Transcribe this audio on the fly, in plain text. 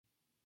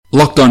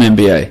Locked On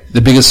NBA,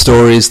 the biggest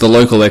stories, the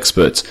local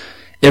experts.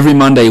 Every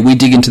Monday we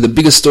dig into the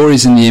biggest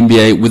stories in the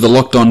NBA with the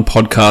Locked On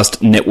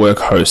Podcast Network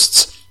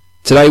hosts.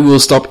 Today we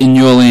will stop in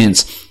New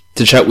Orleans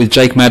to chat with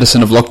Jake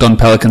Madison of Locked On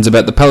Pelicans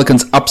about the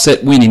Pelicans'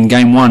 upset win in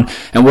Game 1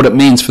 and what it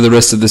means for the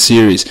rest of the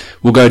series.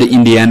 We'll go to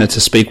Indiana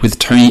to speak with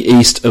Tony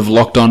East of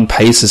Locked On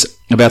Pacers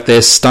about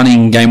their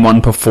stunning Game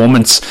 1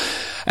 performance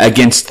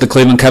against the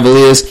Cleveland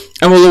Cavaliers,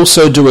 and we'll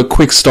also do a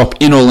quick stop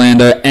in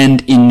Orlando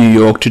and in New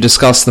York to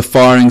discuss the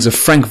firings of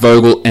Frank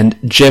Vogel and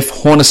Jeff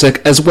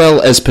Hornacek, as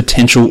well as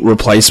potential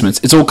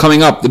replacements. It's all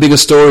coming up, the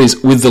biggest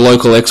stories with the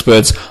local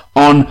experts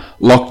on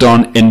Locked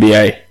On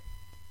NBA.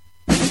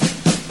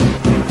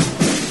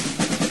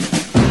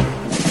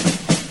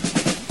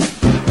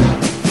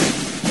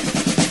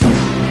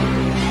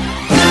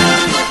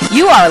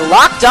 You are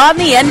Locked On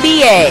the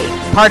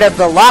NBA, part of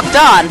the Locked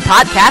On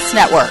Podcast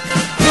Network.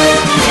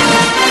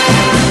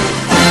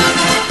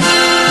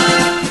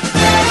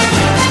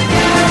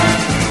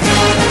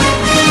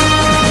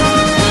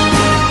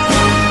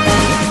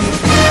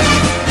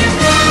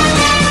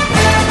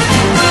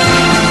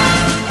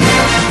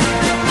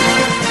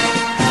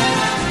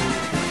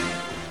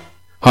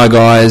 Hi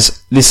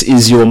guys, this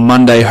is your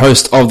Monday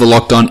host of the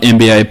Locked On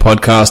NBA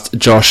podcast,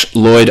 Josh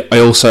Lloyd. I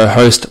also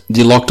host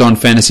the Locked On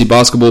Fantasy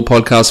Basketball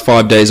podcast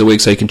 5 days a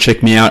week, so you can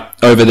check me out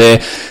over there.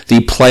 The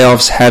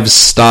playoffs have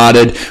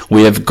started.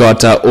 We have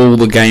got all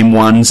the game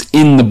ones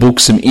in the book,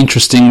 some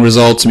interesting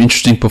results, some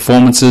interesting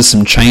performances,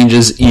 some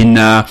changes in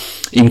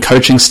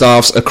coaching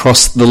staffs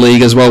across the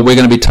league as well. We're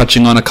going to be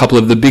touching on a couple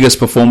of the biggest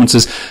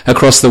performances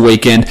across the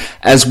weekend,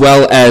 as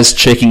well as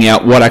checking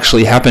out what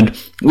actually happened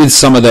with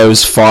some of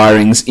those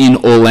firings in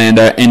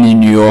Orlando and in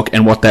New York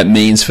and what that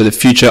means for the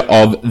future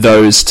of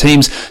those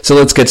teams. So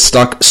let's get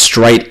stuck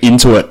straight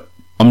into it.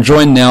 I'm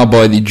joined now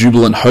by the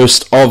jubilant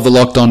host of the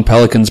Locked On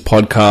Pelicans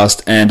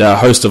podcast and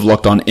host of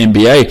Locked On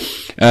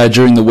NBA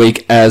during the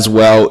week as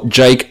well,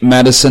 Jake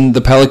Madison. The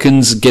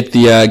Pelicans get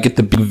the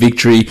big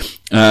victory,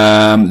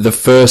 the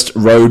first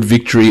road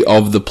victory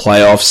of the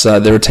playoffs.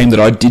 They're a team that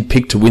I did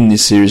pick to win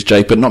this series,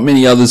 Jake, but not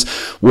many others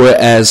were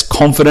as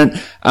confident.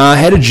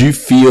 How did you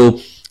feel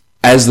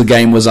as the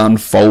game was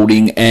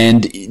unfolding,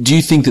 and do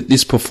you think that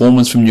this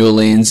performance from New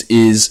Orleans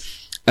is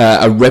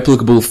a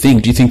replicable thing?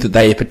 Do you think that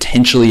they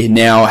potentially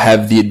now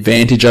have the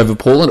advantage over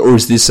Portland, or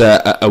is this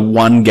a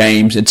one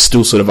game, it's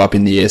still sort of up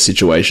in the air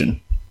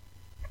situation?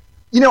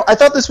 You know, I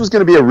thought this was going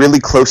to be a really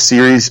close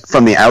series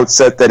from the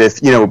outset, that if,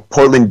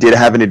 Portland did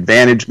have an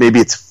advantage, maybe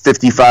it's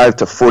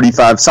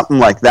 55-45, something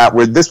like that,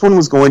 where this one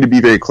was going to be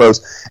very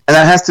close. And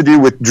that has to do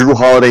with Jrue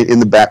Holiday in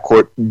the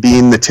backcourt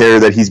being the terror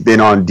that he's been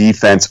on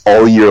defense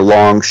all year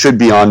long, should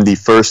be on the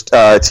first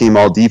team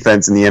all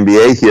defense in the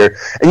NBA here.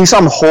 And you saw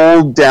him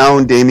hold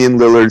down Damian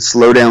Lillard,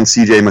 slow down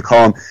CJ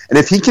McCollum. And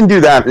if he can do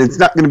that, and it's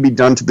not going to be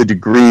done to the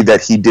degree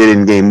that he did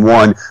in Game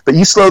 1, but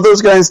you slow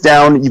those guys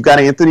down, you've got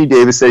Anthony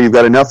Davis there, you've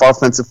got enough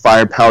offensive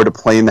firepower to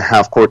play in the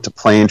half court, to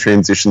play in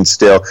transition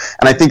still.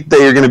 And I think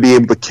they are going to be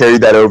able to carry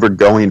that over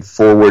going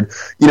forward.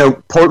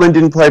 Portland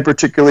didn't play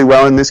particularly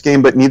well in this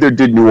game, but neither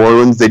did New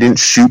Orleans. They didn't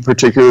shoot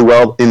particularly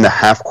well in the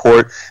half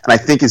court. And I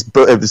think as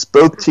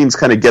both teams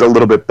kind of get a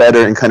little bit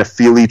better and kind of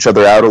feel each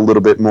other out a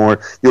little bit more,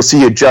 you'll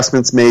see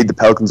adjustments made. The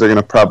Pelicans are going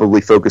to probably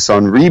focus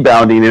on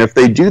rebounding. And if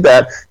they do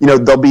that,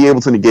 they'll be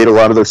able to negate a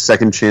lot of those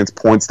second chance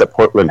points that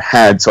Portland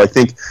had. So I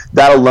think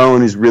that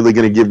alone is really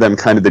going to give them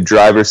kind of the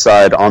driver's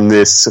side on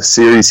this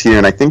series here.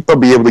 And I think they'll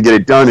be able to get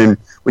it done. And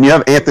when you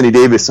have Anthony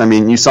Davis,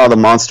 you saw the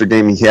monster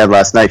game he had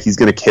last night. He's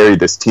going to carry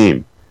this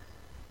team.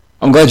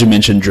 I'm glad you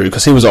mentioned Jrue,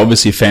 because he was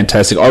obviously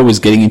fantastic. I was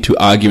getting into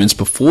arguments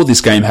before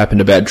this game happened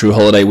about Jrue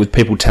Holiday, with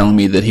people telling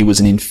me that he was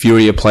an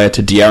inferior player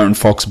to De'Aaron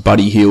Fox,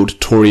 Buddy Hield,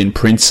 Taurean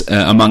Prince,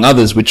 among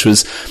others, which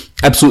was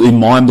absolutely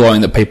mind-blowing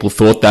that people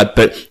thought that.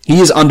 But he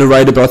is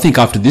underrated, but I think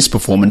after this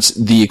performance,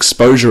 the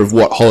exposure of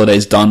what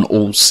Holiday's done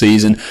all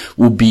season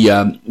will be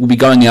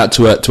going out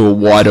to a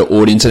wider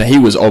audience, and he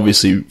was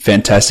obviously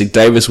fantastic.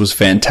 Davis was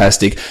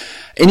fantastic.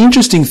 An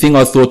interesting thing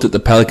I thought that the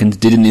Pelicans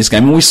did in this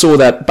game, and we saw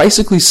that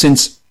basically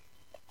since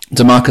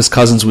DeMarcus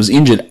Cousins was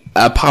injured,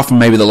 apart from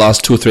maybe the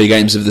last 2 or 3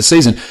 games of the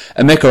season,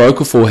 Emeka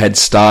Okafor had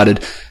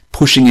started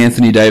pushing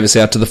Anthony Davis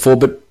out to the floor,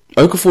 but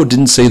Okafor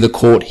didn't see the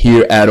court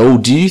here at all.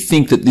 Do you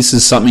think that this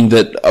is something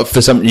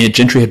that,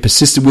 Gentry had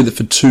persisted with it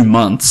for 2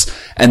 months,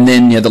 and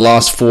then the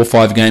last 4 or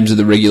 5 games of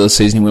the regular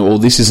season, he went, well,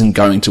 this isn't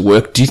going to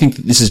work. Do you think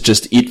that this is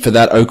just it for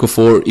that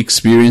Okafor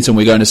experience, and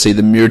we're going to see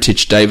the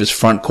Mirotic-Davis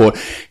front court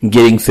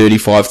getting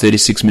 35,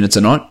 36 minutes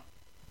a night?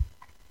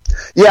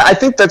 Yeah, I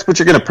think that's what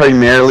you're going to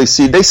primarily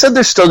see. They said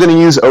they're still going to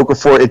use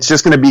Okafor. It's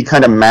just going to be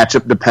kind of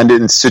matchup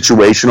dependent and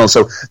situational.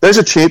 So there's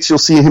a chance you'll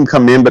see him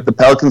come in, but the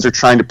Pelicans are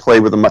trying to play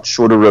with a much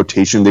shorter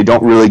rotation. They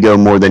don't really go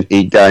more than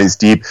 8 guys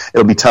deep.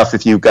 It'll be tough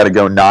if you've got to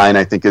go 9,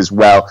 I think, as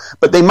well.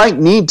 But they might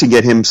need to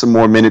get him some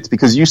more minutes,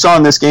 because you saw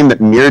in this game that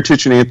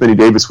Mirotic and Anthony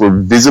Davis were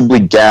visibly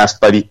gassed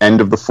by the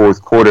end of the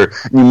fourth quarter.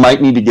 You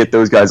might need to get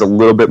those guys a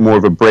little bit more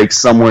of a break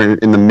somewhere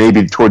in the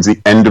maybe towards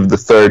the end of the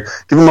third.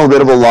 Give them a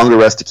bit of a longer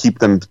rest to keep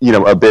them,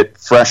 a bit bit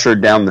fresher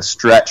down the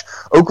stretch.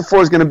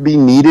 Okafor is going to be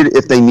needed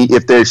if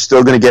they're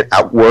still going to get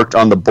outworked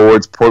on the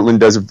boards. Portland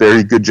does a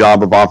very good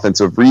job of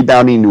offensive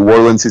rebounding. New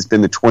Orleans has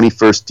been the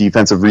 21st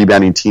defensive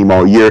rebounding team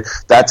all year.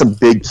 That's a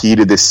big key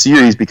to this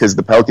series because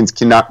the Pelicans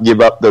cannot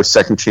give up those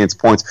second chance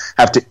points,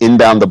 have to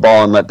inbound the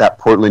ball and let that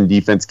Portland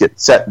defense get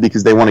set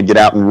because they want to get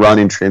out and run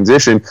in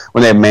transition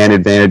when they have man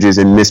advantages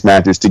and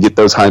mismatches to get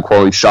those high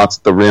quality shots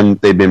at the rim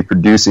they've been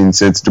producing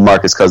since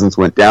DeMarcus Cousins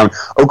went down.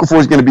 Okafor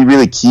is going to be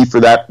really key for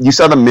that. You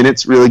saw the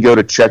minutes really go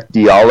to Cheick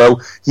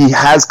Diallo. He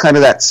has kind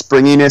of that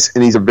springiness,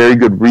 and he's a very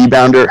good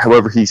rebounder.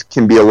 However, he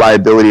can be a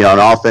liability on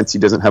offense. He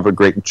doesn't have a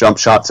great jump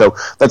shot. So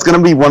that's going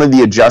to be one of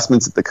the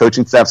adjustments that the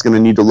coaching staff's going to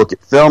need to look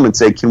at film and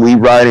say, can we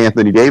ride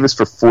Anthony Davis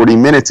for 40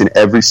 minutes in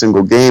every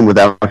single game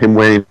without him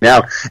wearing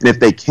out? And if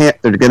they can't,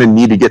 they're going to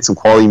need to get some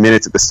quality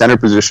minutes at the center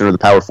position or the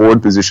power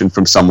forward position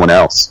from someone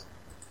else.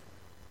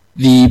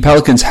 The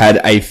Pelicans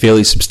had a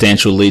fairly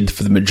substantial lead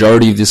for the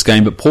majority of this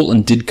game, but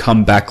Portland did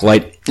come back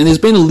late. And there's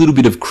been a little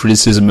bit of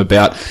criticism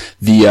about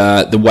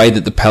the way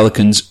that the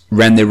Pelicans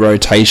ran their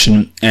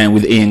rotation, and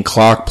with Ian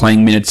Clark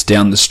playing minutes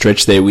down the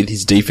stretch there with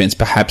his defense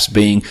perhaps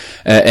being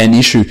an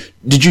issue.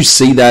 Did you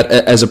see that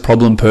as a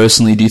problem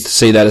personally? Do you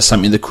see that as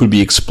something that could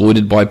be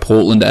exploited by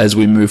Portland as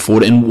we move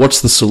forward? And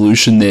what's the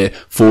solution there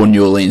for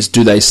New Orleans?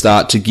 Do they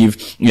start to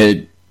give,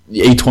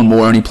 Etuan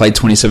Moore only played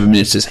 27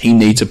 minutes. Does he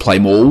need to play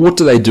more? What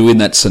do they do in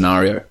that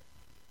scenario?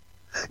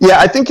 Yeah,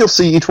 I think you'll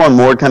see Etuan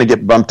Moore kind of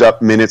get bumped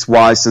up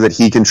minutes-wise so that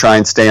he can try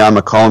and stay on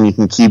McCollum. You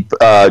can keep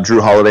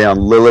Drew Holiday on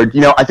Lillard.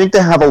 I think they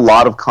have a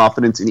lot of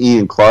confidence in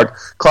Ian Clark.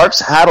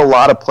 Clark's had a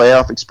lot of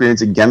playoff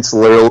experience against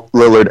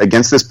Lillard,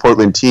 against this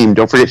Portland team.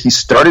 Don't forget, he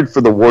started for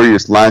the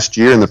Warriors last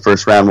year in the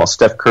first round while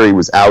Steph Curry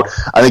was out.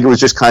 I think it was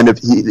just kind of,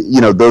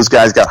 those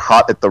guys got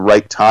hot at the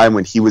right time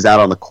when he was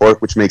out on the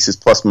court, which makes his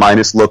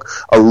plus-minus look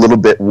a little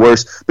bit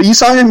worse. But you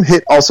saw him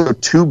hit also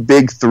 2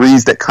 big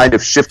threes that kind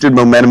of shifted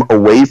momentum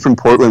away from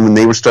Portland when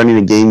they were starting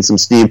to gain some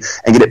steam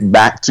and get it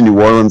back to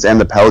New Orleans and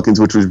the Pelicans,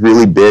 which was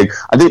really big.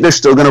 I think they're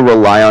still going to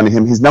rely on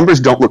him. His numbers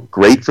don't look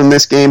great from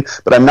this game,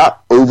 but I'm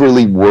not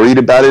overly worried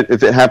about it.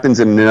 If it happens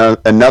in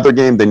another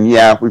game, then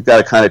yeah, we've got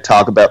to kind of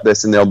talk about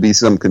this and there'll be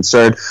some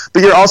concern.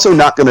 But you're also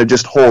not going to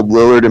just hold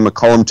Lillard and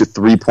McCollum to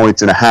 3.5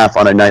 points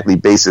on a nightly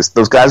basis.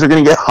 Those guys are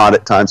going to get hot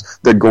at times.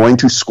 They're going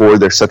to score.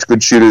 They're such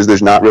good shooters.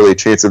 There's not really a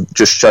chance of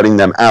just shutting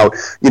them out.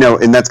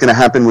 And that's going to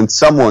happen when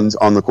someone's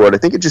on the court. I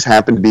think it just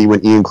happened to be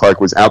when Ian Clark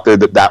was out there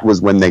that was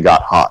when they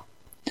got hot.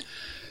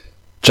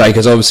 Jake,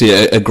 it's obviously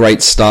a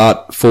great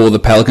start for the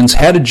Pelicans.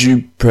 How did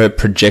you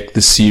project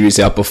the series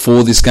out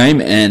before this game,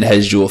 and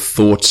has your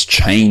thoughts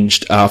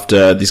changed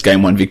after this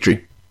Game 1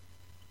 victory?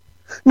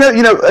 No,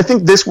 I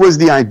think this was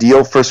the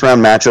ideal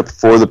first-round matchup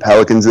for the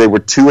Pelicans. They were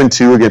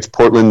 2-2 against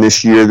Portland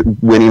this year,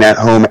 winning at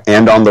home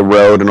and on the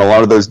road, and a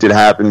lot of those did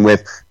happen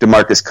with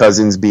DeMarcus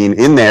Cousins being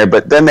in there.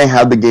 But then they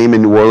had the game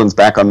in New Orleans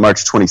back on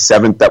March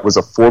 27th. That was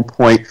a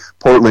 4-point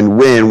Portland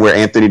win where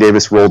Anthony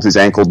Davis rolled his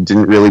ankle,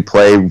 didn't really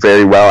play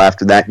very well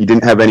after that. You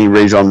didn't have any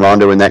Rajon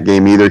Rondo in that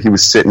game either. He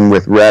was sitting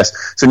with rest.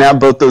 So now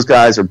both those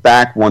guys are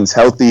back. One's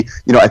healthy.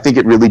 I think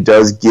it really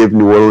does give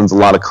New Orleans a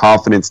lot of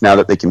confidence now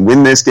that they can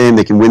win this game,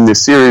 they can win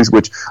this series,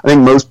 which I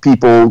think most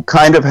people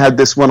kind of had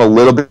this one a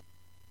little bit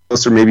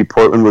closer. Maybe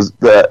Portland was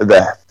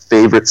the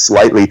favorite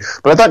slightly,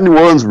 but I thought New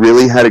Orleans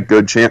really had a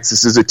good chance.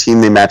 This is a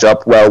team they match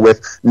up well with.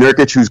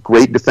 Nurkic, who's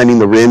great defending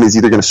the rim, is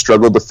either going to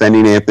struggle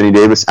defending Anthony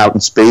Davis out in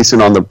space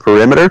and on the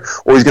perimeter,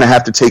 or he's going to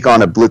have to take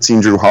on a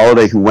blitzing Drew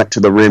Holiday who went to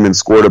the rim and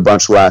scored a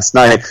bunch last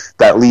night.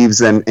 That leaves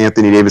then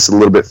Anthony Davis a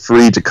little bit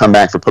free to come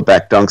back for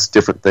putback dunks,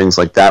 different things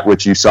like that,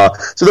 which you saw.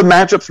 So the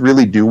matchups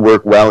really do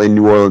work well in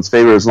New Orleans'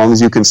 favor as long as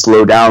you can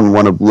slow down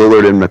one of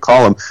Lillard and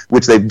McCollum,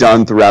 which they've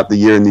done throughout the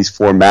year in these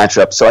 4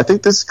 matchups. So I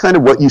think this is kind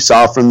of what you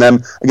saw from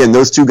them. Again,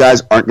 those 2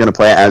 guys aren't going to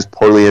play as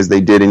poorly as they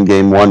did in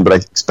Game 1, but I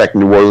expect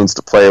New Orleans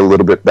to play a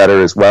little bit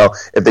better as well.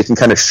 If they can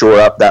kind of shore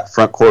up that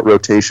front court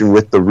rotation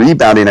with the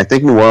rebounding, I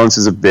think New Orleans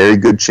has a very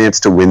good chance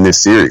to win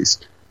this series.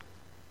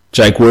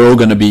 Jake, we're all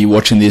going to be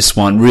watching this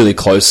one really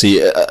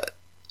closely.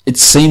 It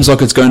seems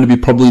like it's going to be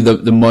probably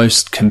the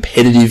most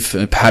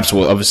competitive, perhaps,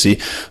 well, obviously,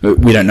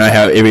 we don't know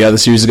how every other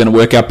series is going to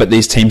work out, but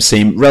these teams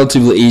seem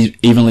relatively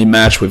evenly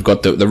matched. We've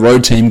got the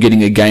road team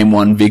getting a Game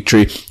 1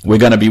 victory. We're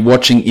going to be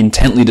watching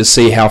intently to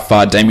see how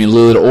far Damian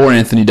Lillard or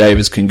Anthony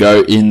Davis can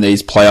go in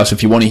these playoffs.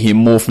 If you want to hear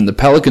more from the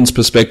Pelicans'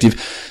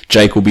 perspective,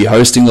 Jake will be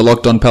hosting the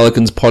Locked On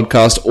Pelicans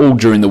podcast all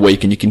during the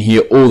week, and you can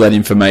hear all that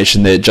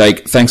information there.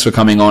 Jake, thanks for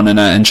coming on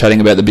and chatting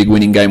about the big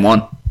win in Game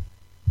 1.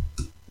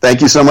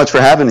 Thank you so much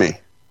for having me.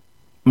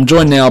 I'm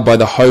joined now by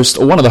the host,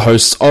 or one of the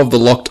hosts of the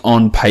Locked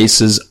On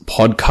Pacers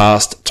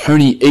podcast,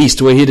 Tony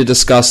East. We're here to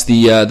discuss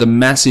the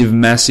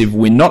massive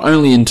win, not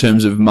only in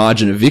terms of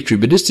margin of victory,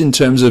 but just in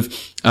terms of,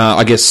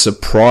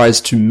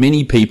 surprise to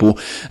many people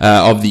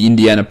of the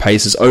Indiana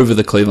Pacers over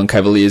the Cleveland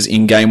Cavaliers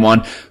in Game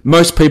 1.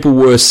 Most people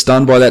were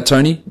stunned by that,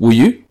 Tony. Were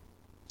you?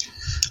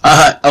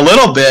 A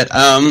little bit.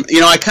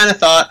 I kind of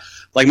thought,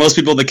 like most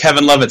people, the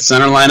Kevin Love at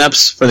center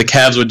lineups for the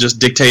Cavs would just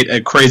dictate a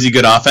crazy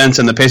good offense,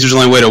 and the Pacers'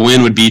 only way to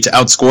win would be to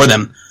outscore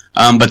them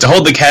But to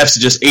hold the Cavs to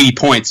just 80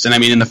 points, and I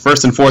mean, in the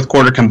first and fourth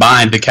quarter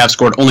combined, the Cavs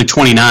scored only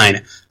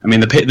 29. I mean,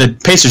 the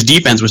Pacers'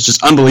 defense was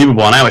just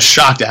unbelievable, and I was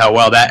shocked at how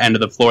well that end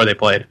of the floor they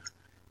played.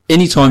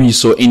 Anytime you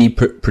saw any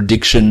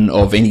prediction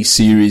of any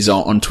series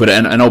on Twitter,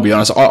 and I'll be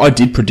honest, I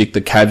did predict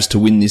the Cavs to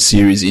win this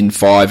series in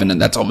 5,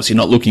 and that's obviously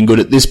not looking good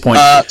at this point.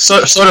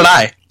 So did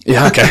I.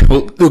 Yeah, okay.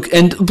 Well, look,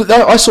 but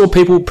I saw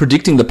people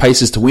predicting the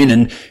Pacers to win,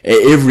 and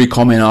every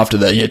comment after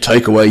that,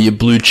 take away your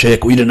blue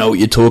check, we don't know what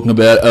you're talking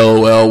about,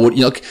 LOL,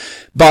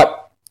 but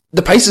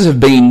the Pacers have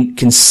been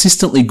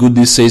consistently good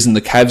this season.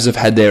 The Cavs have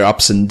had their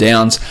ups and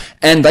downs,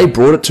 and they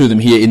brought it to them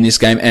here in this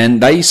game,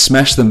 and they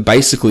smashed them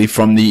basically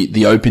from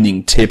the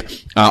opening tip.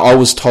 I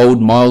was told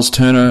Miles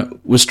Turner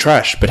was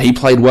trash, but he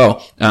played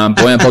well.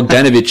 Bojan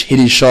Bogdanovic hit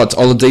his shots.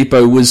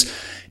 Oladipo was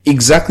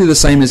exactly the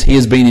same as he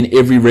has been in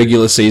every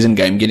regular season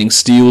game, getting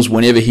steals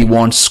whenever he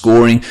wants,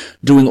 scoring,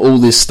 doing all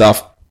this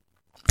stuff.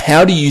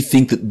 How do you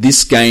think that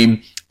this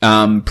game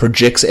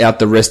projects out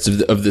the rest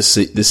of the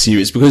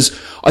series? Because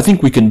I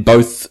think we can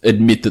both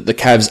admit that the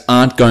Cavs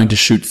aren't going to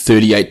shoot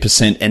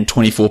 38% and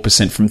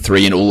 24% from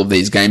 3 in all of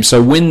these games.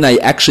 So when they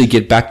actually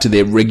get back to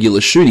their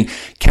regular shooting,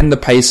 can the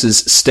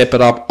Pacers step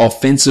it up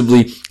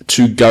offensively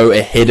to go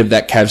ahead of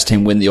that Cavs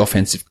team when the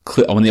offense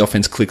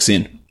clicks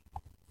in?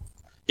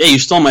 Yeah, you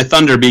stole my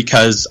thunder,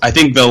 because I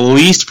think the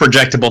least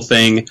projectable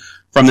thing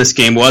from this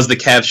game was the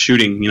Cavs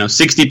shooting.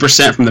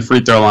 60% from the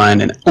free throw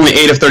line and only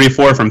 8 of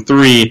 34 from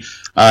 3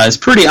 is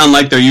pretty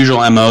unlike their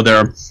usual MO.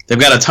 They've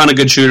got a ton of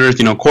good shooters.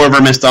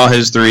 Korver missed all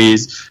his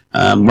threes.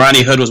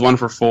 Ronnie Hood was 1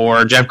 for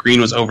 4. Jeff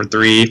Green was over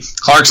 3.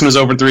 Clarkson was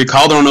over 3.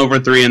 Calderon over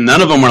 3, and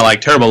none of them were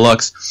terrible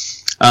looks.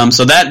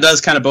 So that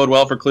does kind of bode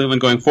well for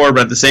Cleveland going forward.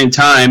 But at the same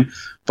time,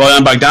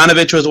 Bojan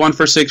Bogdanovic was 1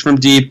 for 6 from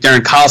deep.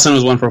 Darren Collison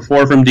was 1 for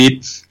 4 from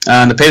deep.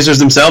 The Pacers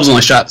themselves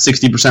only shot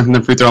 60% from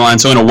the free throw line.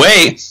 So in a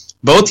way,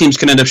 both teams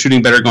can end up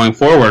shooting better going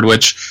forward,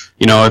 which,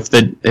 if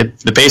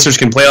the Pacers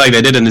can play like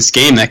they did in this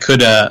game, that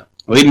could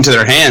lead into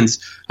their hands.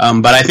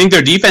 But I think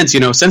their defense,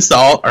 since January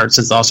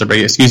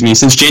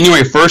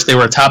 1st, they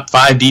were a top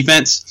 5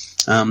 defense.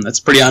 That's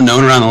pretty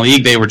unknown around the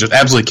league. They were just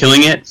absolutely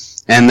killing it,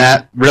 and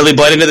that really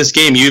bled into this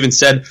game. You even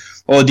said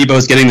Oladipo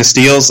was getting the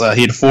steals.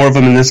 He had 4 of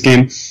them in this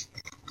game,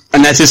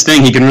 and that's his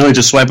thing. He can really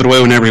just swipe it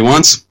away whenever he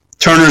wants.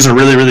 Turner's a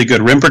really, really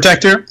good rim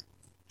protector,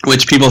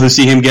 which people who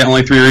see him get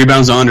only 3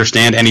 rebounds don't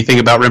understand anything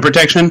about rim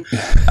protection.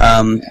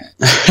 Bojan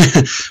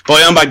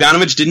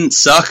Bogdanovic didn't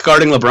suck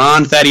guarding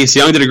LeBron. Thaddeus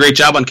Young did a great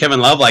job on Kevin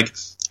Love. I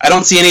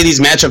don't see any of these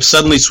matchups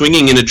suddenly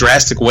swinging in a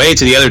drastic way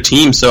to the other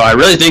team, so I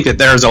really think that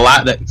there's a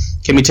lot that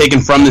can be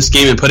taken from this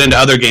game and put into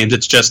other games.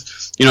 It's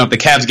just, if the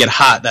Cavs get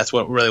hot, that's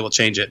what really will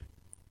change it.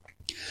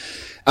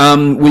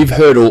 We've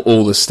heard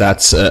all the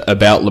stats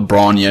about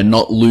LeBron,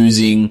 not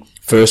losing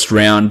first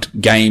round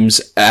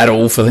games at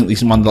all for I think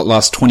he's won the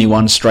last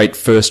 21 straight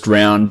first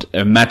round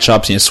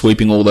matchups,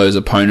 sweeping all those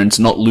opponents,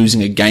 not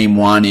losing a game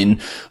 1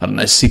 in,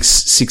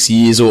 6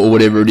 years or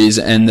whatever it is.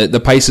 And the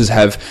Pacers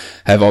have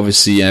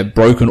obviously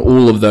broken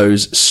all of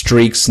those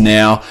streaks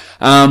now.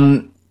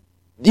 The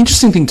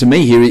interesting thing to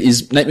me here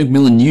is Nate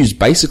McMillan used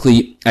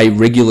basically a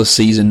regular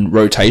season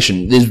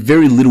rotation. There's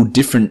very little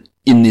different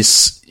in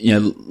this,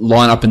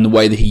 lineup in the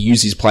way that he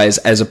uses players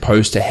as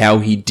opposed to how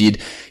he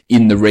did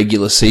in the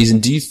regular season.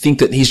 Do you think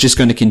that he's just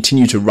going to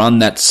continue to run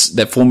that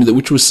formula,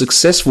 which was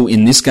successful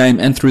in this game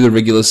and through the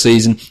regular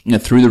season,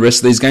 through the rest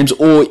of these games?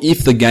 Or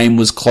if the game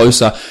was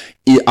closer,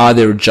 are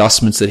there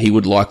adjustments that he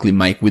would likely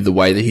make with the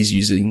way that he's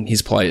using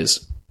his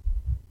players?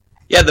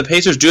 Yeah, the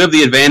Pacers do have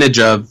the advantage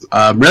of,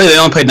 really they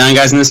only played 9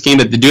 guys in this game,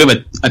 but they do have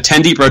a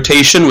 10-deep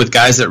rotation with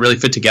guys that really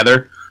fit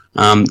together.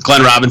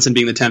 Glenn Robinson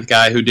being the 10th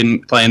guy who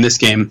didn't play in this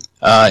game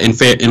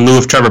in lieu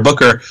of Trevor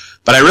Booker.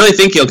 But I really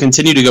think he'll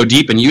continue to go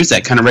deep and use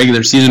that kind of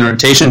regular season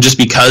rotation just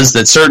because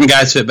that certain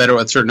guys fit better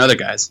with certain other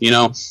guys.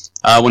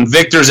 When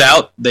Victor's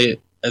out, they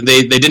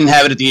didn't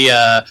have it at the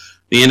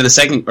end of the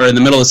second, or in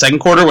the middle of the second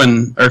quarter, or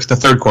the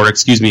third quarter,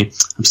 excuse me.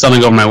 I'm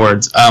stumbling over my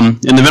words. In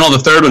the middle of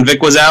the third when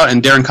Vic was out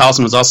and Darren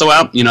Collison was also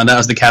out, that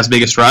was the Cavs'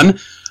 biggest run.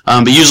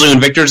 But usually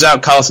when Victor's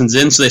out, Collison's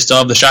in, so they still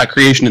have the shot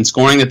creation and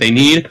scoring that they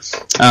need.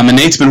 And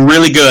Nate's been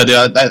really good.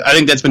 I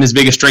think that's been his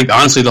biggest strength,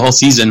 honestly, the whole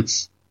season,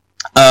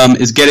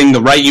 is getting the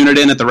right unit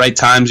in at the right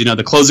times.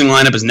 The closing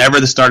lineup is never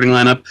the starting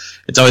lineup.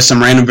 It's always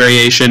some random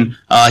variation.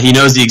 He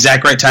knows the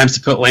exact right times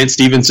to put Lance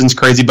Stephenson's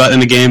crazy butt in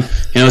the game.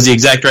 He knows the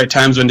exact right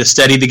times when to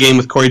steady the game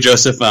with Corey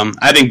Joseph.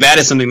 I think that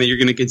is something that you're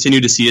going to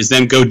continue to see, is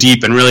them go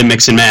deep and really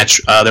mix and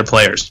match their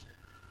players.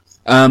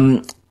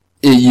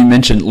 You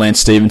mentioned Lance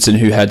Stephenson,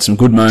 who had some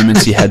good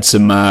moments. He had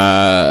some,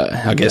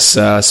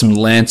 some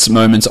Lance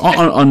moments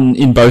on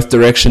in both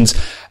directions.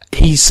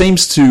 He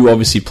seems to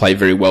obviously play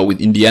very well with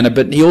Indiana,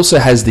 but he also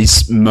has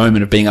this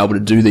moment of being able to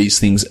do these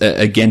things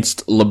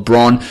against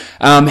LeBron.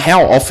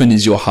 How often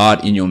is your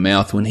heart in your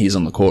mouth when he's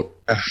on the court?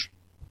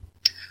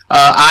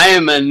 I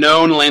am a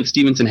known Lance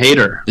Stephenson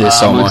hater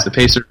amongst the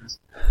Pacers,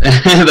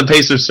 the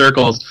Pacers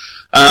circles.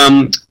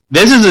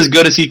 This is as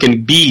good as he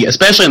can be,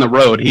 especially on the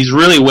road. He's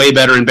really way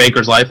better in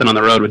Baker's life than on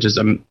the road, which is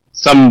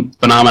some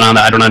phenomenon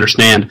that I don't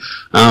understand.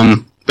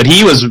 But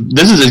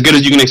this is as good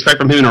as you can expect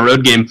from him in a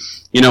road game.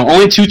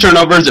 only 2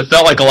 turnovers. It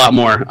felt like a lot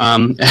more,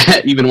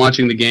 even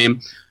watching the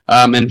game.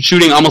 And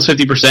shooting almost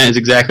 50% is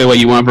exactly what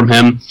you want from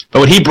him. But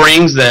what he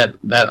brings that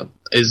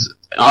is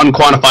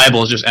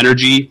unquantifiable is just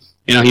energy.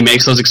 He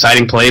makes those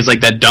exciting plays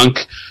like that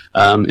dunk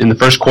in the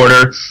first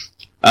quarter.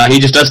 He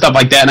just does stuff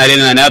like that night in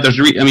and night out.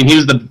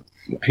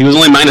 He was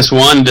only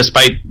 -1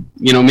 despite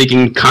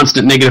making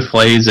constant negative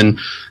plays, and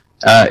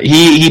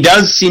he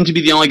does seem to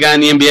be the only guy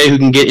in the NBA who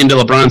can get into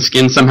LeBron's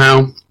skin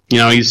somehow.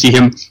 You see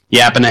him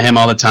yapping at him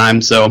all the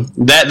time, so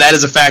that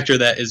is a factor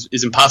that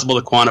is impossible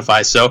to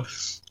quantify. So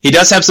he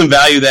does have some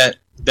value that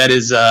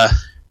is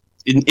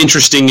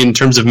interesting in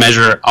terms of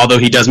measure, although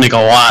he does make a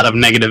lot of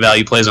negative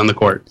value plays on the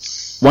court.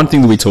 One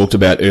thing that we talked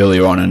about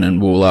earlier on,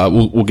 and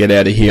we'll get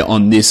out of here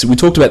on this, we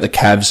talked about the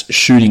Cavs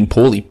shooting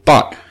poorly,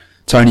 but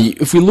Tony,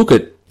 if we look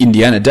at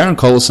Indiana, Darren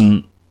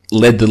Collison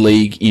led the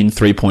league in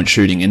 3-point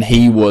shooting, and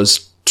he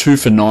was 2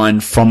 for 9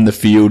 from the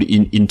field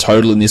in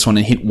total in this one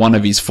and hit 1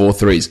 of his 4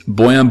 threes.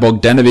 Bojan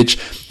Bogdanovic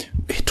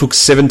took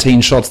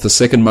 17 shots, the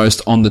second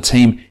most on the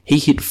team. He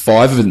hit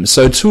 5 of them.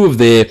 So 2 of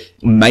their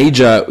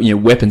major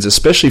weapons,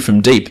 especially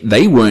from deep,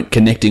 they weren't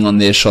connecting on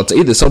their shots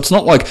either. So it's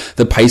not like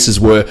the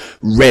Pacers were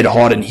red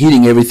hot and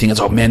hitting everything.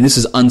 It's, oh man, this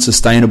is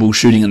unsustainable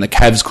shooting, and the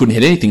Cavs couldn't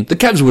hit anything. The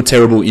Cavs were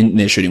terrible in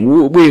their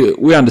shooting.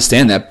 We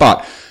understand that,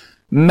 but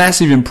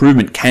massive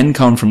improvement can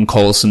come from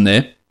Collison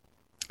there.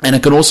 And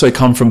it can also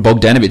come from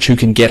Bogdanovic, who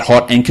can get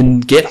hot and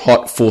can get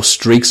hot for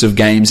streaks of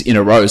games in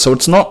a row. So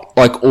it's not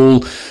like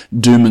all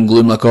doom and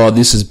gloom, like, oh,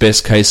 this is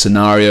best case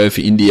scenario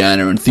for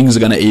Indiana and things are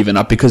going to even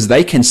up, because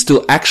they can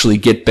still actually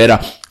get better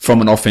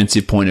from an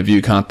offensive point of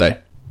view, can't they?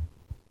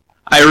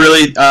 I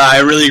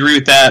really agree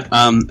with that,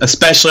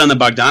 especially on the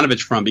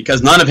Bogdanovic front,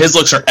 because none of his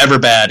looks are ever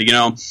bad.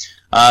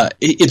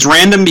 It's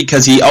random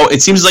because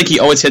it seems like he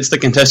always hits the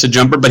contested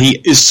jumper, but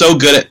he is so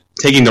good at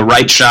taking the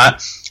right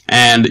shot.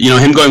 And,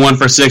 him going 1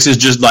 for 6 is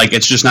just like,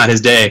 it's just not his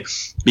day,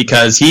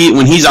 because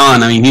when he's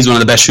on, he's one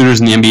of the best shooters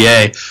in the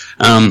NBA.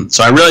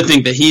 So I really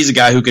think that he's a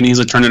guy who can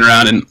easily turn it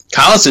around. And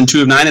Collison,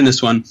 2 of 9 in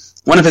this one.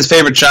 One of his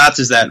favorite shots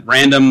is that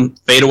random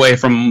fadeaway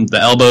from the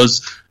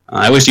elbows.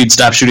 I wish he'd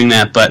stop shooting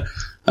that, but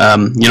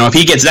if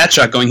he gets that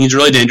shot going, he's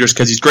really dangerous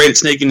because he's great at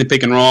snaking the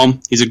pick and roll.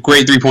 He's a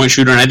great 3-point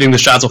shooter, and I think the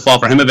shots will fall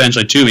for him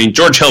eventually too.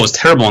 George Hill was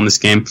terrible in this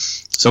game,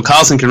 so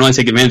Collison can really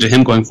take advantage of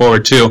him going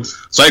forward too.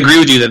 So I agree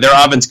with you that their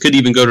offense could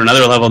even go to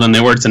another level than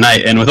they were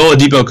tonight. And with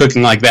Oladipo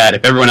cooking like that,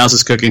 if everyone else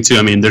is cooking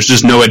too, there's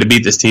just no way to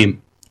beat this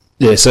team.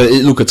 Yeah, so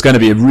it's going to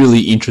be a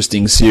really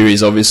interesting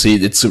series. Obviously,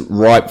 it's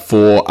ripe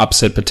for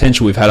upset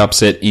potential. We've had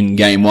upset in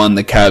Game 1.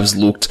 The Cavs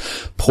looked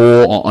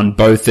poor on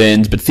both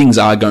ends, but things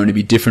are going to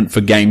be different for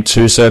Game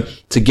 2. So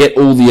to get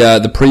all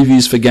the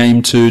previews for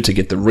Game 2, to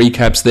get the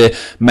recaps there,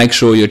 make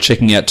sure you're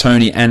checking out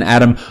Tony and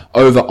Adam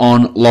over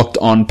on Locked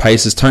On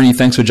Pacers. Tony,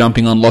 thanks for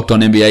jumping on Locked On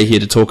NBA here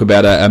to talk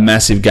about a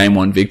massive Game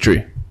 1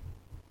 victory.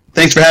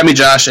 Thanks for having me,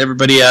 Josh.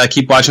 Everybody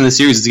keep watching the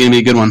series. It's going to be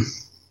a good one.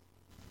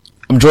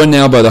 I'm joined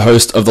now by the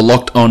host of the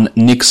Locked On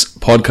Knicks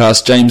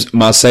podcast, James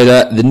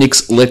Marceda. The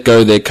Knicks let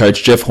go their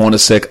coach, Jeff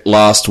Hornacek,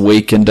 last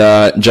week. And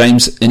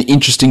James, an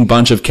interesting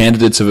bunch of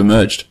candidates have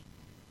emerged.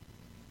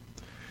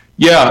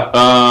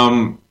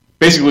 Yeah,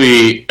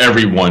 basically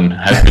everyone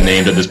has been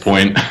named at this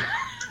point.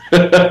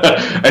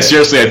 I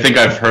think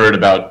I've heard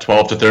about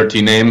 12 to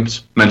 13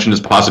 names mentioned as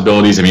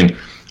possibilities. A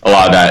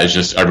lot of that is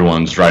just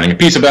everyone's writing a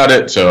piece about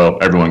it, so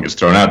everyone gets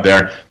thrown out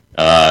there.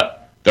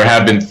 There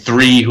have been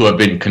 3 who have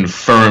been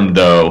confirmed,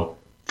 though,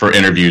 for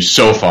interviews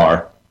so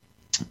far,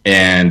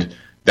 and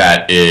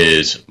that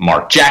is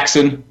Mark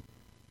Jackson,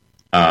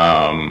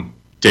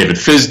 David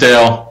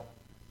Fizdale,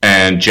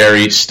 and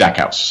Jerry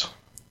Stackhouse.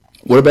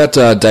 What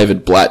about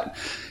David Blatt?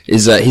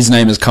 His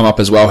name has come up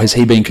as well. Has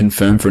he been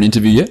confirmed for an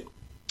interview yet?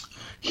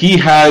 He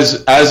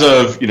has, as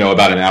of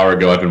about an hour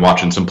ago. I've been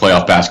watching some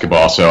playoff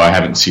basketball, so I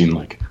haven't seen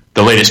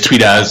the latest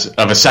tweet as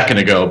of a second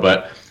ago,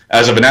 but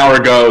as of an hour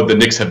ago, the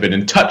Knicks have been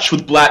in touch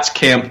with Blatt's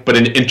camp, but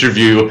an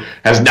interview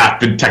has not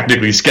been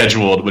technically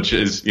scheduled, which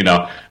is,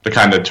 the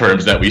kind of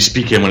terms that we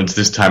speak in when it's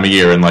this time of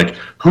year, and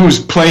whose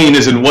plane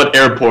is in what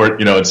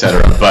airport, et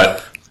cetera.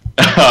 But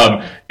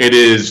it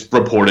is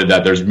reported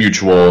that there's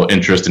mutual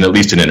interest in at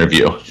least an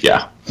interview.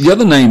 Yeah. The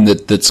other name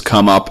that's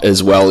come up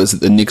as well is that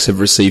the Knicks have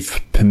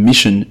received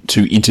permission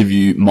to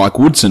interview Mike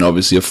Woodson,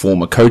 obviously a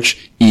former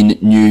coach in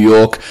New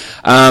York.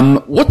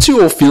 What's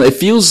your feeling? It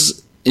feels...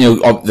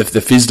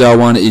 the Fizdale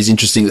one is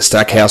interesting. The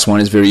Stackhouse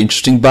one is very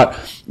interesting, but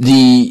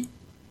the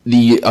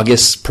I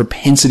guess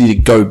propensity to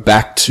go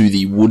back to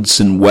the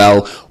Woodson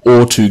well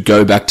or to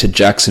go back to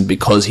Jackson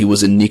because he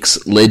was a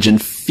Knicks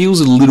legend feels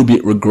a little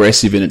bit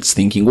regressive in its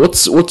thinking.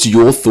 What's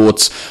your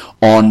thoughts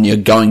on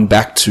going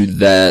back to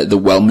the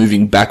well,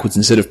 moving backwards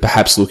instead of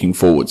perhaps looking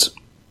forwards?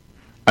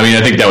 I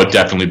think that would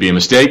definitely be a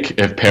mistake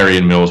if Perry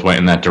and Mills went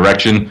in that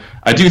direction.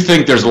 I do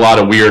think there's a lot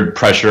of weird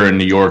pressure in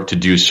New York to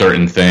do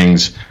certain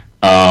things.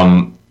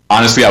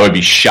 Honestly, I would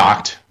be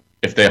shocked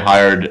if they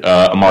hired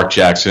a Mark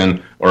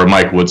Jackson or a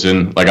Mike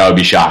Woodson. I would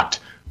be shocked.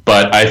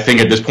 But I think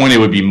at this point it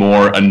would be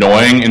more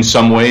annoying in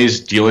some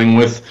ways dealing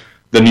with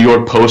the New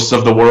York Posts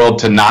of the world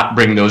to not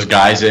bring those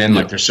guys in.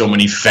 Like, there's so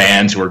many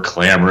fans who are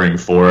clamoring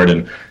for it.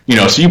 And,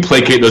 so you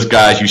placate those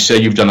guys. You say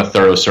you've done a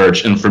thorough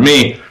search. And for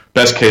me,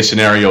 best case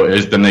scenario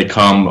is then they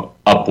come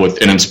up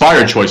with an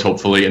inspired choice,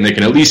 hopefully, and they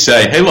can at least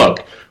say, hey,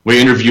 look, we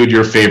interviewed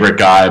your favorite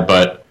guy,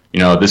 but,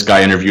 this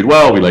guy interviewed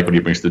well. We like what he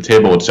brings to the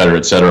table, et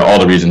cetera, all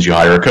the reasons you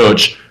hire a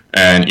coach.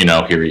 And,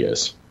 here he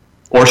is.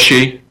 Or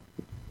she.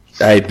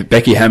 Hey,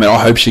 Becky Hammond,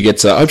 I hope she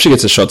gets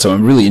a shot, so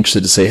I'm really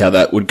interested to see how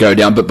that would go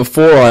down. But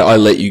before I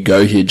let you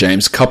go here,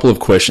 James, a couple of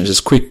questions,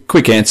 just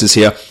quick answers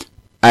here.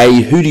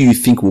 A, who do you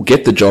think will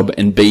get the job?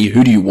 And B,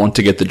 who do you want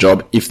to get the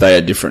job if they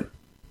are different?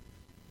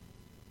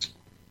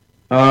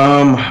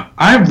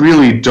 I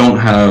really don't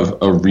have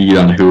a read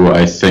on who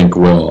I think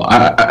will.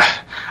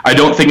 I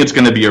don't think it's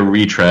going to be a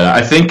retread.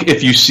 I think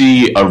if you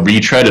see a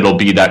retread, it'll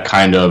be that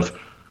kind of,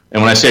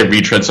 and when I say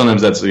retread,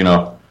 sometimes that's,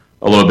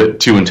 a little bit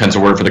too intense a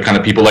word for the kind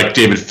of people like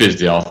David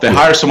Fizdale. If they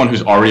hire someone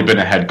who's already been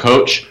a head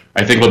coach,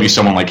 I think it'll be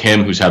someone like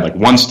him who's had like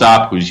one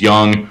stop, who's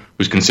young,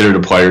 who's considered a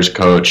player's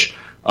coach.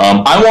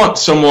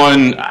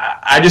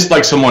 I just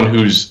like someone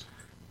who's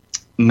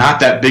not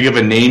that big of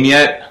a name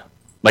yet.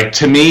 Like,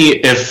 to me,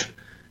 if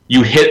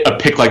you hit a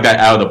pick like that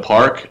out of the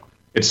park,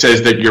 it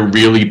says that you're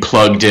really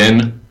plugged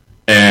in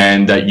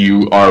and that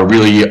you are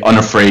really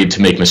unafraid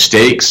to make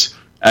mistakes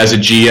as a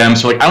GM.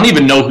 So, I don't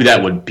even know who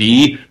that would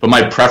be, but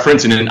my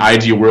preference in an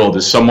ideal world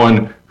is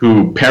someone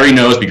who Perry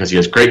knows because he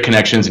has great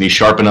connections and he's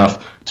sharp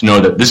enough to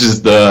know that this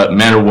is the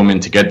man or woman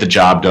to get the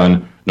job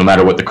done, no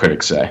matter what the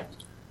critics say.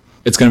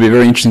 It's going to be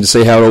very interesting to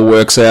see how it all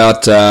works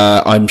out.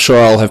 I'm sure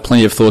I'll have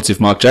plenty of thoughts if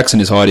Mark Jackson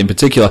is hired in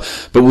particular,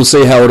 but we'll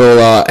see how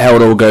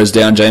it all goes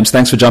down. James,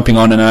 thanks for jumping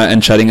on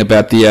and chatting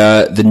about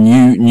the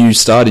new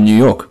start in New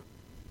York.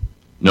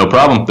 No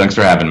problem. Thanks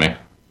for having me.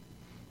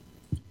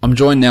 I'm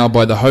joined now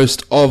by the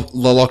host of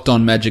the Locked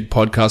On Magic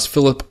podcast,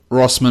 Philip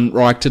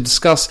Rossman-Reich, to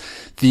discuss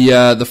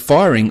the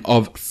firing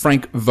of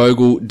Frank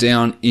Vogel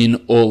down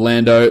in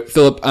Orlando.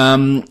 Philip,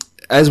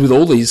 as with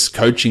all these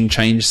coaching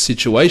change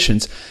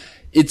situations,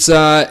 it's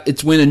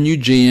when a new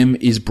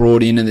GM is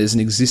brought in and there's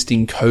an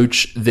existing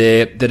coach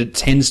there that it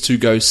tends to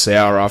go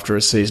sour after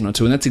a season or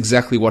two, and that's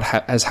exactly what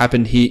has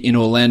happened here in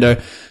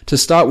Orlando. To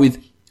start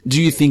with, do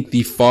you think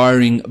the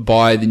firing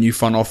by the new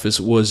front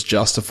office was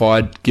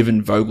justified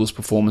given Vogel's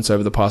performance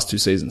over the past two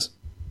seasons?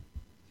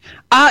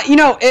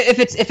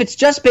 If it's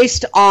just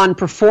based on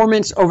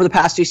performance over the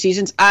past two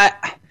seasons,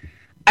 I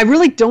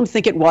really don't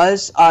think it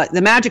was.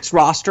 The Magic's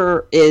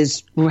roster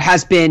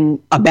has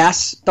been a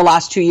mess the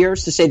last 2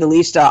 years, to say the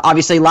least.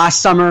 Obviously,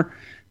 last summer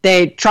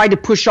they tried to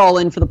push all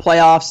in for the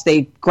playoffs.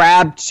 They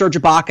grabbed Serge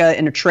Ibaka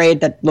in a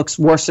trade that looks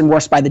worse and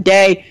worse by the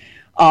day.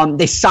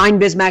 They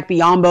signed Bismack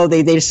Biyombo.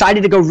 They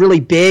decided to go really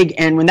big,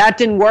 and when that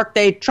didn't work,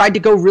 they tried to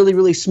go really,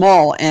 really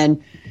small.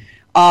 And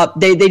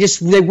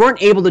they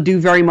weren't able to do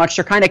very much.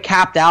 They're kind of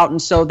capped out,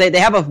 and so they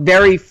have a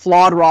very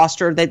flawed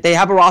roster. They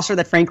have a roster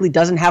that frankly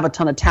doesn't have a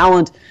ton of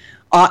talent,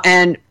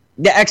 and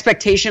the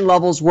expectation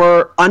levels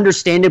were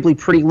understandably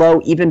pretty low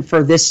even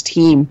for this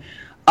team.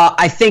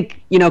 I think,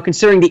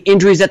 considering the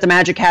injuries that the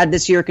Magic had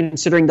this year,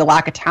 considering the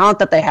lack of talent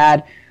that they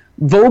had,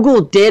 Vogel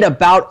did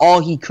about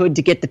all he could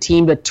to get the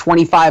team to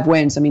 25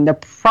 wins. I mean, they're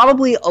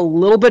probably a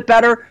little bit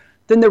better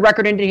than the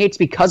record indicates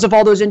because of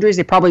all those injuries.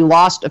 They probably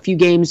lost a few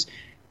games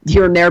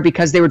here and there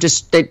because the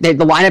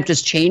lineup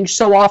just changed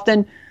so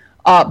often.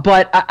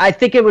 But I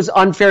think it was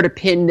unfair to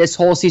pin this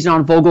whole season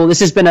on Vogel.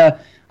 This has been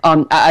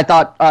I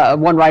thought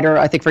one writer,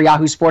 I think for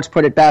Yahoo Sports,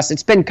 put it best.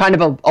 It's been kind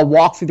of a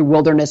walk through the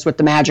wilderness with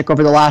the Magic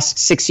over the last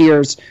 6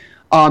 years.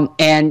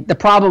 And the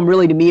problem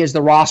really to me is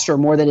the roster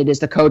more than it is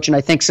the coach. And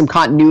I think some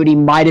continuity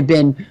might have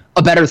been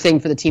a better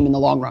thing for the team in the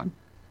long run.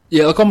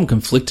 Yeah, look, I'm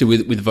conflicted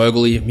with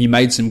Vogel. He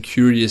made some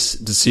curious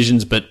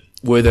decisions, but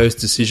were those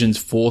decisions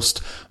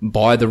forced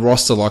by the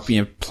roster, like,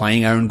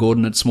 playing Aaron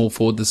Gordon at small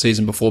forward the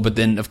season before, but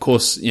then, of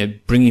course,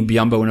 bringing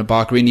Biyombo and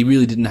Ibaka in, he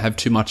really didn't have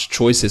too much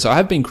choice there. So I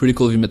have been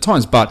critical of him at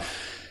times, but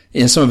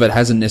some of it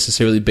hasn't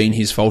necessarily been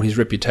his fault. His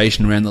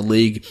reputation around the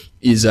league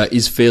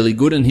is fairly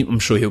good, and I'm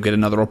sure he'll get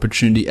another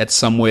opportunity at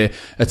some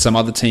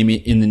other team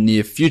in the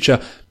near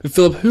future. But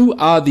Philip, who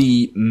are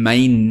the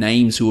main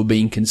names who are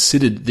being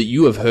considered that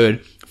you have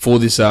heard for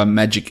this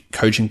Magic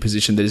coaching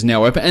position that is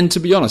now open? And to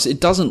be honest,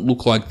 it doesn't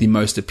look like the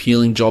most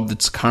appealing job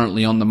that's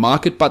currently on the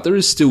market, but there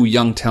is still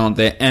young talent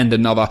there and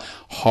another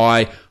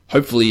high,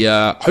 hopefully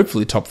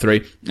top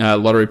 3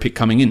 lottery pick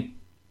coming in.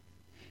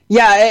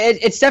 Yeah,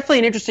 it's definitely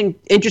an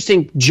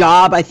interesting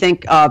job, I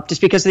think,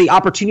 just because of the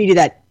opportunity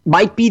that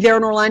might be there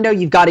in Orlando.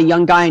 You've got a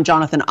young guy in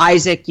Jonathan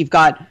Isaac. You've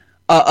got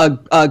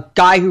a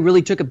guy who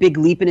really took a big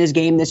leap in his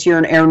game this year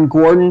in Aaron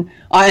Gordon.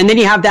 And then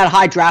you have that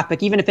high draft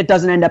pick. Even if it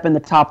doesn't end up in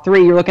the top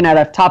 3, you're looking at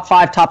a top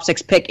 5, top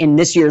 6 pick in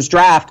this year's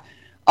draft.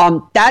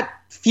 That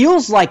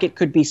feels like it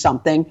could be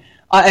something.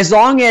 As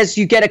long as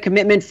you get a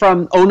commitment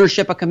from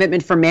ownership, a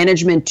commitment from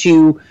management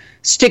to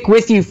stick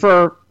with you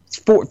for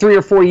 3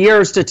 or 4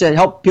 years to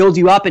help build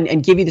you up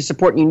and give you the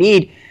support you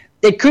need,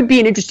 it could be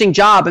an interesting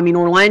job. I mean,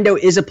 Orlando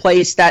is a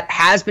place that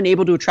has been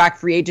able to attract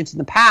free agents in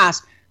the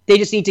past. They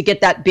just need to get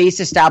that base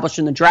established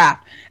in the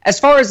draft. As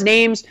far as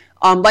names,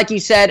 Like you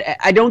said,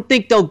 I don't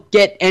think they'll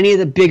get any of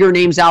the bigger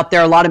names out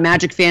there. A lot of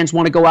Magic fans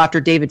want to go after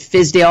David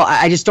Fizdale.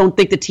 I just don't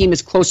think the team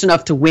is close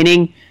enough to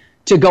winning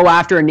to go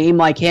after a name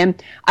like him.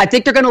 I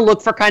think they're going to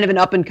look for kind of an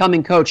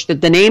up-and-coming coach.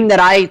 The names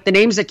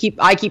that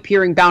I keep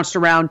hearing bounced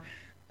around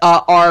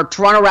are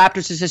Toronto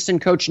Raptors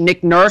assistant coach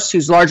Nick Nurse,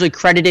 who's largely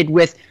credited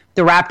with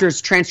the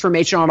Raptors'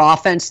 transformation on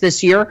offense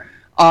this year.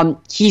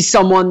 He's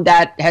someone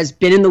that has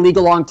been in the league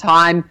a long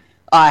time,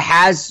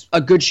 has a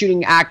good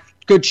shooting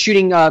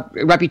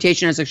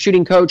reputation as a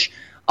shooting coach,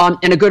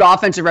 and a good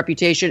offensive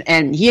reputation.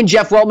 And he and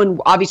Jeff Weltman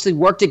obviously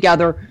worked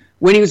together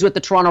when he was with the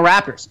Toronto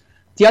Raptors.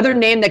 The other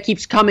name that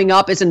keeps coming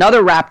up is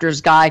another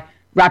Raptors guy,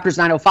 Raptors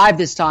 905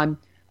 this time,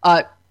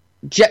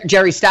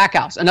 Jerry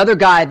Stackhouse, another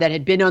guy that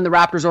had been on the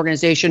Raptors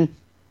organization,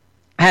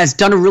 has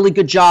done a really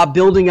good job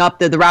building up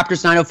the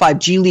Raptors 905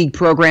 G League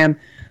program,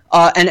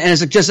 and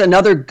is just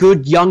another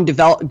good young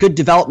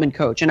development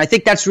coach. And I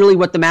think that's really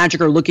what the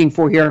Magic are looking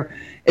for here,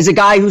 is a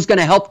guy who's going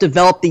to help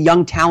develop the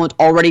young talent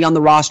already on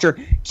the roster,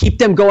 keep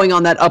them going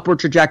on that upward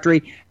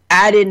trajectory,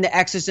 add in the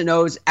X's and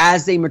O's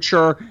as they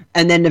mature,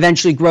 and then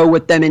eventually grow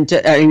with them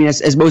into,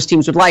 as most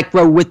teams would like,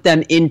 grow with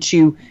them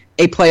into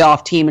a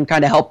playoff team and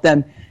kind of help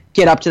them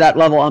get up to that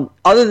level.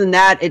 Other than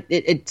that,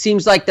 it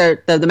seems like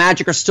the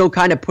Magic are still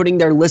kind of putting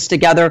their list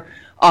together.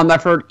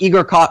 I've heard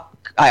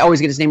I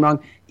always get his name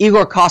wrong,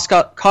 Igor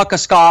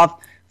Kokoskov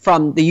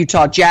from the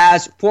Utah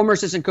Jazz, former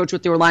assistant coach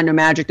with the Orlando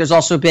Magic. There's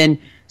also been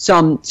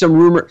some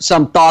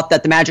thought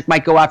that the Magic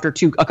might go after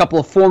a couple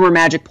of former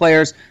Magic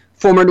players,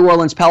 former New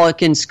Orleans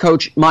Pelicans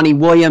coach Monty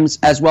Williams,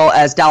 as well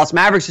as Dallas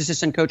Mavericks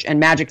assistant coach and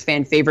Magic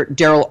fan favorite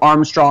Darrell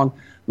Armstrong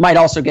might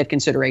also get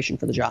consideration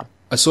for the job.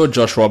 I saw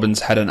Josh Robbins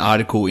had an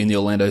article in the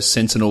Orlando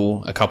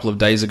Sentinel a couple of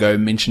days ago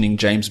mentioning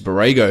James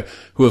Borrego,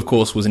 who of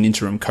course was an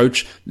interim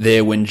coach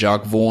there when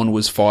Jacques Vaughn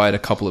was fired a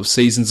couple of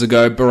seasons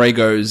ago.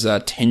 Borrego's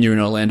tenure in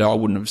Orlando, I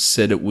wouldn't have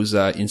said it was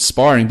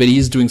inspiring, but he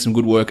is doing some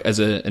good work as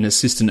an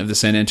assistant of the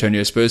San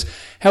Antonio Spurs.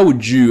 How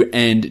would you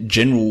and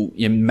general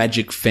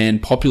Magic fan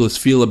populace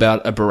feel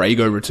about a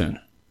Borrego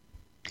return?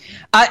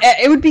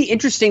 It would be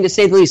interesting to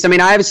say the least. I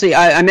mean,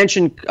 I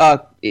mentioned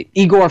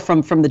Igor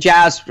from the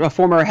Jazz,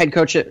 former head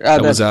coach.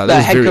 That was a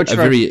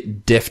very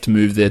deft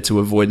move there to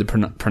avoid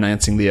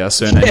pronouncing the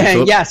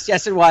surname. Yes,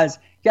 it was.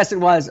 Yes, it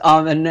was.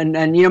 And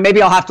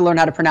maybe I'll have to learn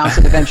how to pronounce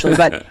it eventually.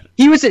 But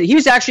he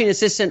was actually an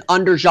assistant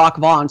under Jacques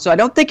Vaughn, so I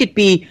don't think it'd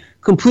be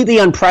completely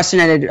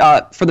unprecedented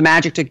for the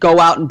Magic to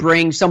go out and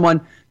bring someone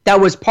that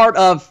was part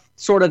of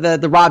sort of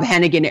the Rob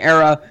Hennigan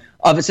era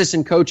of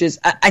assistant coaches.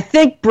 I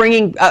think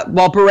bringing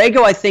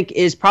Borrego, I think,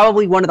 is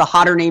probably one of the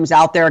hotter names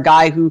out there, a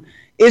guy who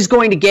is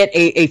going to get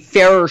a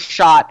fairer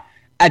shot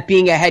at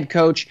being a head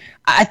coach.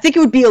 I think it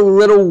would be a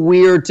little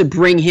weird to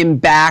bring him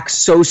back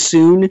so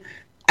soon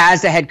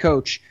as a head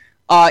coach.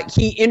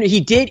 He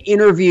did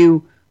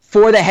interview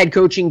for the head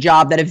coaching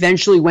job that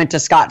eventually went to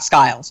Scott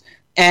Skiles.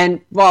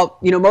 And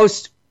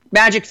most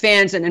Magic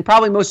fans and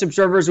probably most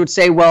observers would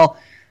say, well,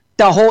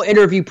 the whole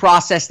interview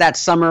process that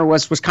summer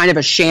was kind of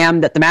a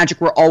sham, that the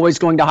Magic were always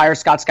going to hire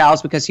Scott Skiles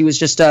because he was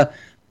just a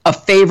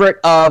favorite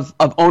of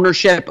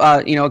ownership,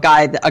 a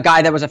guy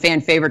that was a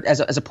fan favorite as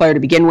a player to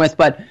begin with,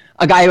 but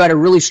a guy who had a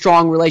really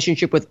strong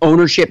relationship with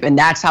ownership, and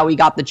that's how he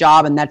got the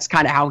job, and that's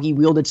kind of how he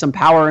wielded some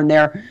power in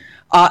there.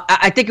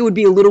 I think it would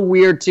be a little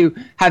weird to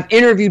have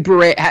interviewed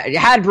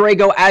had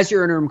Borrego as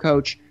your interim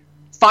coach,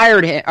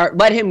 fired him, or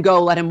let him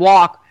go, let him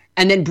walk,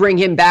 and then bring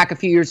him back a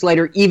few years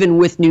later, even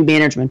with new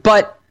management.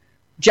 But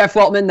Jeff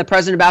Weltman, the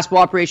president of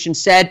basketball operations,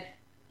 said,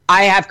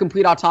 I have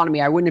complete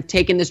autonomy. I wouldn't have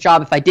taken this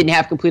job if I didn't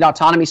have complete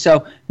autonomy.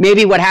 So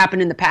maybe what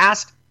happened in the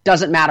past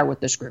doesn't matter with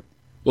this group.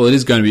 Well, it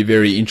is going to be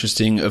very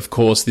interesting. Of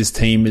course, this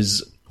team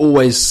is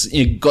always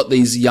got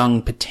these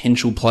young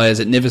potential players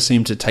that never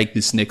seem to take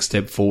this next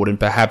step forward, and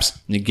perhaps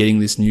getting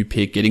this new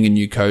pick, getting a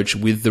new coach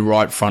with the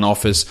right front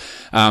office,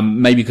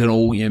 maybe can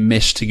all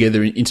mesh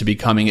together into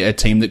becoming a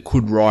team that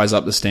could rise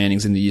up the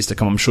standings in the years to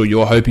come. I'm sure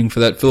you're hoping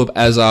for that, Philip,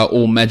 as are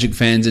all Magic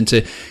fans. And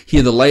to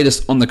hear the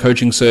latest on the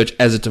coaching search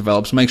as it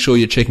develops, make sure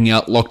you're checking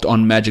out Locked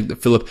On Magic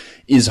that Philip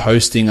is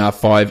hosting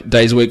 5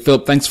 days a week.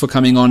 Philip, thanks for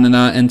coming on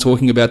and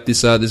talking about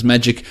this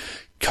Magic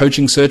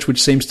coaching search,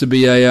 which seems to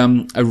be a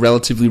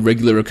relatively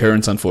regular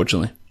occurrence,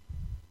 unfortunately.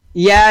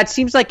 Yeah, it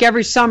seems like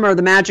every summer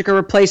the Magic are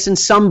replacing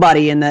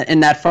somebody in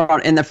the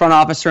front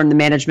office or in the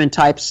management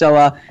type.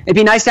 So it'd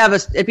be nice to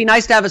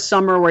have a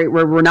summer where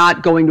we're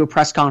not going to a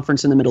press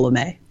conference in the middle of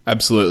May.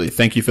 Absolutely.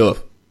 Thank you, Philip.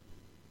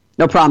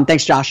 No problem.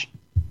 Thanks, Josh.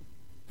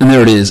 And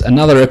there it is,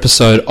 another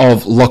episode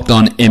of Locked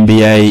On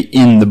NBA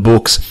in the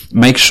books.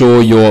 Make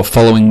sure you're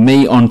following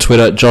me on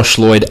Twitter, Josh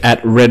Lloyd,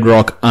 at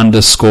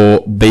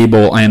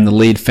redrock_bball. I am the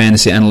lead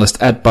fantasy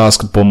analyst at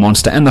Basketball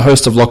Monster and the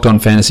host of Locked On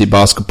Fantasy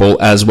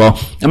Basketball as well.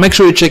 And make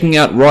sure you're checking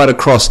out right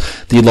across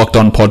the Locked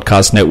On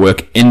Podcast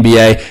Network,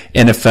 NBA,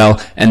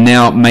 NFL, and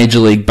now Major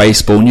League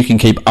Baseball. And you can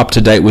keep up to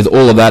date with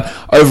all of that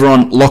over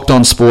on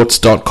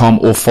LockedOnSports.com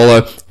or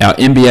follow our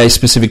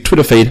NBA-specific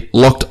Twitter feed,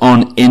 Locked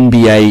On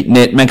NBA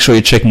Net. Make sure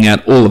you're checking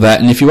out all all of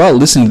that. And if you are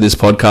listening to this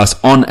podcast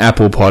on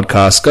Apple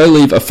Podcasts, go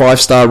leave a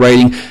 5-star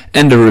rating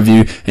and a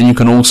review. And you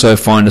can also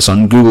find us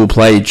on Google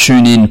Play,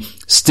 TuneIn,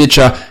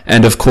 Stitcher,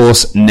 and of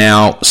course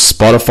now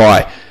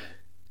Spotify.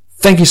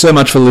 Thank you so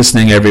much for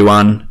listening,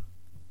 everyone.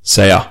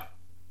 See ya.